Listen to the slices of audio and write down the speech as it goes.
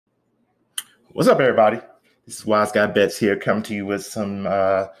What's up, everybody? This is Wise Guy Bets here, coming to you with some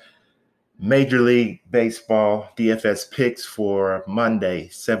Major League Baseball DFS picks for Monday,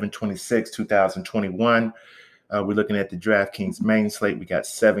 7/26, 2021. We're looking at the DraftKings main slate. We got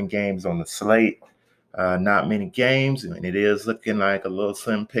 7 games on the slate. Not many games, and it is looking like a little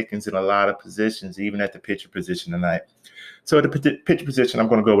slim pickings in a lot of positions, even at the pitcher position tonight. So at the pitcher position, I'm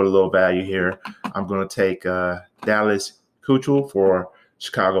going to go with a little value here. I'm going to take Dallas Keuchel for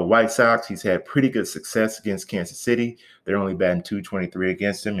Chicago White Sox. He's had pretty good success against Kansas City. They're only batting .223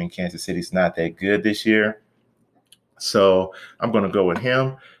 against him, and Kansas City's not that good this year. So I'm going to go with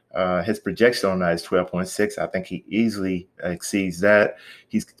him. His projection on that is 12.6. I think he easily exceeds that.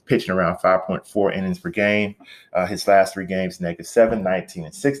 He's pitching around 5.4 innings per game. His last 3 games, -7, 19,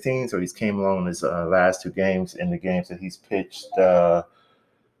 and 16. So he's came along in his last 2 games. In the games that he's pitched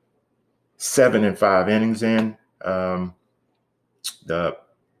 7 and 5 innings in. The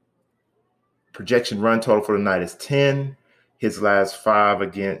projection run total for the night is 10. His last 5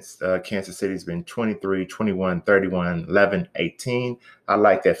 against Kansas City has been 23, 21, 31, 11, 18. I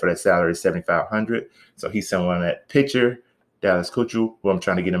like that for that salary, $7,500. So he's someone at pitcher, Dallas Keuchel, who I'm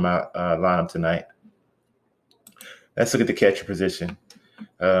trying to get him out lineup tonight. Let's look at the catcher position.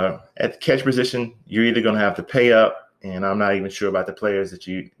 At the catcher position, you're either going to have to pay up, and I'm not even sure about the players that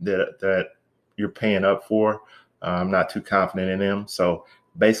you're paying up for. I'm not too confident in them. So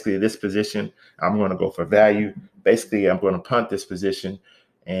basically, this position, I'm going to go for value. Basically, I'm going to punt this position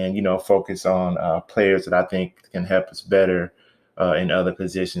and, focus on players that I think can help us better in other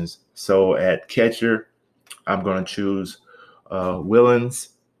positions. So at catcher, I'm going to choose Willens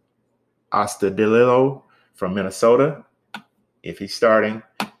Astudillo from Minnesota. If he's starting,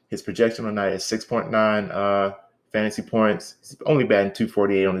 his projection on that is 6.9 fantasy points. He's only batting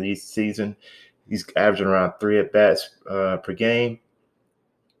 .248 on the season. He's averaging around 3 at-bats per game.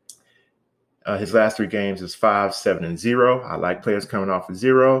 His last 3 games is 5, 7, and 0. I like players coming off of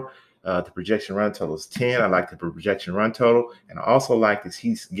 0. The projection run total is 10. I like the projection run total. And I also like this.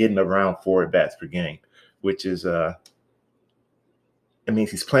 He's getting around 4 at-bats per game, which is it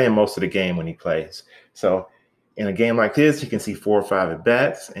means he's playing most of the game when he plays. So in a game like this, he can see 4 or 5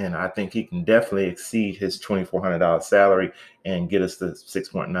 at-bats, and I think he can definitely exceed his $2,400 salary and get us the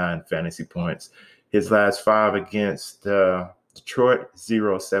 6.9 fantasy points. His last 5 against Detroit,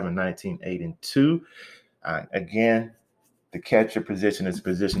 0, 7, 19, 8, and 2. Again, the catcher position is a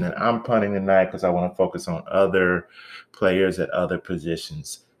position that I'm punting tonight because I want to focus on other players at other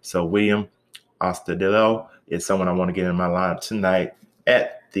positions. So William Astudillo is someone I want to get in my lineup tonight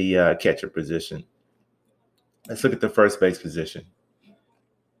at the catcher position. Let's look at the first base position.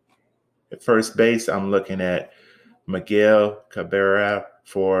 At first base, I'm looking at Miguel Cabrera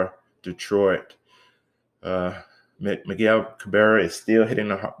for Detroit. Miguel Cabrera is still hitting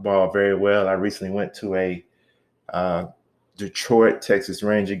the ball very well. I recently went to a Detroit Texas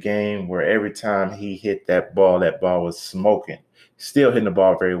Ranger game where every time he hit that ball was smoking. Still hitting the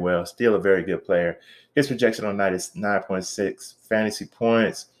ball very well. Still a very good player. His projection on that is 9.6 fantasy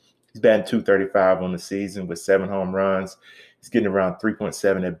points. He's batting .235 on the season with 7 home runs. He's getting around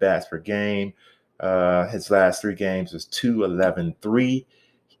 3.7 at-bats per game. His last 3 games was 2, 11, 3.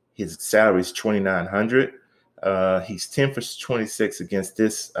 His salary is $2,900. He's 10 for 26 against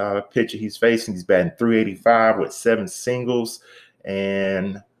this pitcher he's facing. He's batting .385 with 7 singles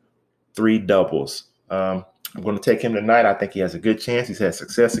and 3 doubles. I'm going to take him tonight. I think he has a good chance. He's had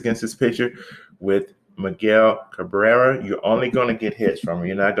success against this pitcher. With Miguel Cabrera, you're only going to get hits from him.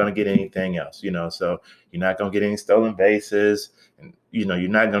 You're not going to get anything else, so you're not going to get any stolen bases, and you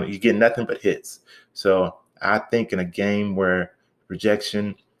get nothing but hits. So I think in a game where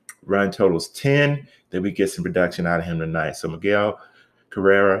projection run totals 10, that we get some production out of him tonight. So Miguel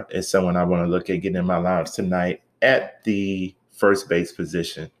Cabrera is someone I want to look at getting in my lineups tonight at the first base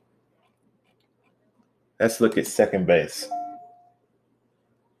position. Let's look at second base.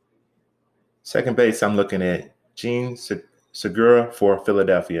 Second base, I'm looking at Jean Segura for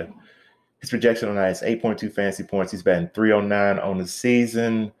Philadelphia. His projection on that is 8.2 fantasy points. He's batting .309 on the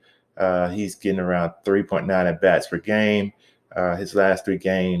season. He's getting around 3.9 at-bats per game. His last 3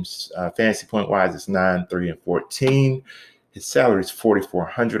 games, fantasy point-wise, is 9, 3, and 14. His salary is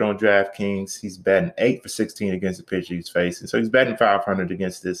 $4,400 on DraftKings. He's batting 8 for 16 against the pitcher he's facing. So he's batting .500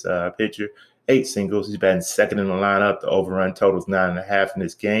 against this pitcher. 8 singles. He's batting second in the lineup. The overrun total is 9.5 in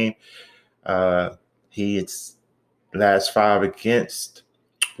this game. His last 5 against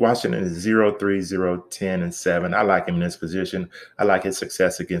Washington is 0, 3, 0, 10, and 7. I like him in this position. I like his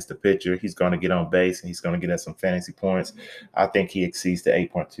success against the pitcher. He's going to get on base, and he's going to get us some fantasy points. I think he exceeds the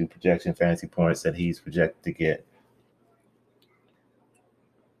 8.2 projection fantasy points that he's projected to get.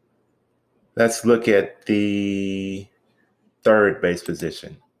 Let's look at the third base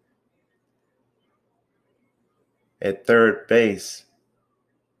position. At third base,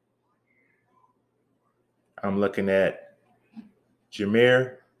 I'm looking at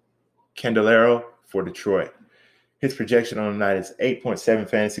Jeimer Candelario for Detroit. His projection on the night is 8.7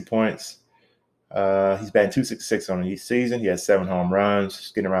 fantasy points. He's batting .266 on the season. He has 7 home runs.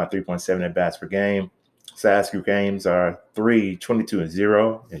 He's getting around 3.7 at bats per game. His last few games are 3, 22, and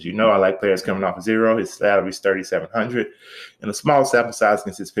 0. As you know, I like players coming off of 0. His salary is 3,700. In a small sample size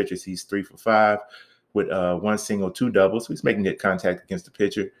against his pitchers, he's 3 for 5 with 1 single, 2 doubles. So he's making good contact against the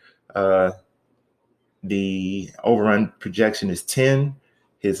pitcher. The overrun projection is 10.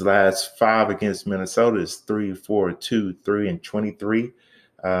 His last 5 against Minnesota is 3, 4, 2, 3, and 23.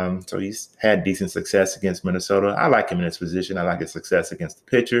 So he's had decent success against Minnesota. I like him in this position. I like his success against the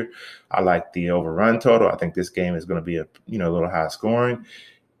pitcher. I like the overrun total. I think this game is going to be a little high scoring.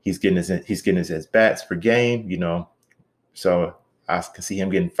 He's getting his bats per game. So I can see him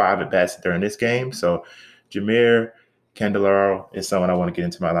getting 5 at bats during this game. So Jeimer Candelario is someone I want to get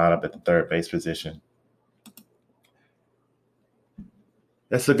into my lineup at the third base position.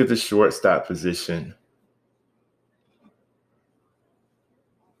 Let's look at the shortstop position.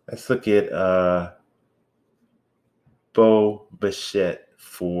 Let's look at Bo Bichette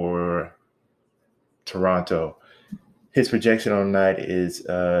for Toronto. His projection on the night is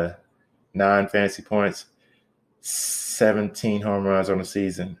 9 fantasy points, 17 home runs on the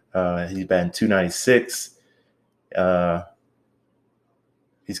season. He's batting .296.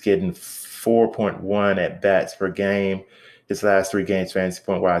 He's getting 4.1 at bats per game. His last 3 games, fantasy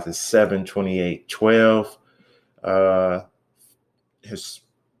point wise, is 7, 28, 12. His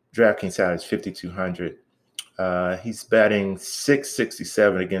DraftKings salary is 5,200. He's batting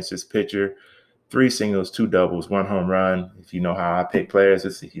 .667 against his pitcher, 3 singles, 2 doubles, 1 home run. If you know how I pick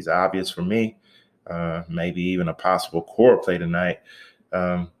players, he's obvious for me. Maybe even a possible core play tonight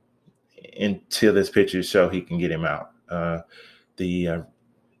until this pitcher show he can get him out. The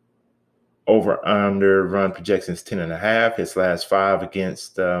over-under run projection is 10.5. His last 5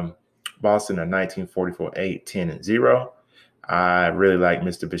 against Boston are 19, 44, 8, 10, and 0. I really like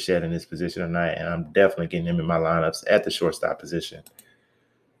Mr. Bichette in this position tonight, and I'm definitely getting him in my lineups at the shortstop position.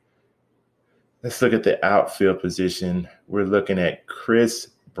 Let's look at the outfield position. We're looking at Kris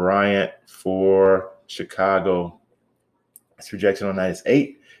Bryant for Chicago. His projection on night is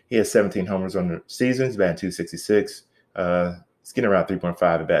 8. He has 17 homers on the season. He's batting .266. He's getting around 3.5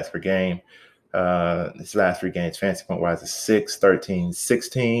 at bats per game. His last 3 games, fantasy point wise, is 6, 13,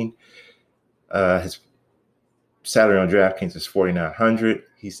 16. His salary on DraftKings is 4,900.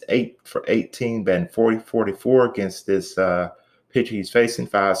 He's 8 for 18, batting .40, 44 against this pitcher he's facing.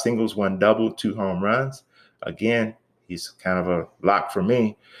 5 singles, 1 double, 2 home runs. Again, he's kind of a lock for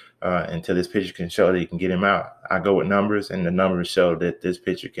me until this pitcher can show that he can get him out. I go with numbers, and the numbers show that this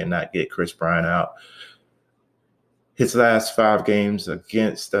pitcher cannot get Kris Bryant out. His last 5 games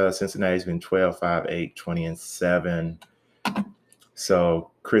against Cincinnati has been 12, 5, 8, 20, and 7.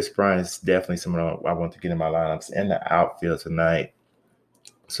 So Kris Bryant is definitely someone I want to get in my lineups in the outfield tonight.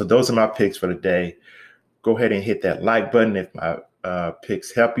 So those are my picks for the day. Go ahead and hit that like button if my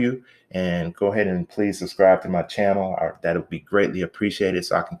picks help you. And go ahead and please subscribe to my channel. That would be greatly appreciated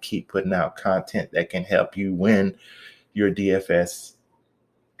so I can keep putting out content that can help you win your DFS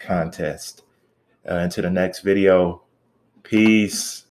contest. Until the next video, peace.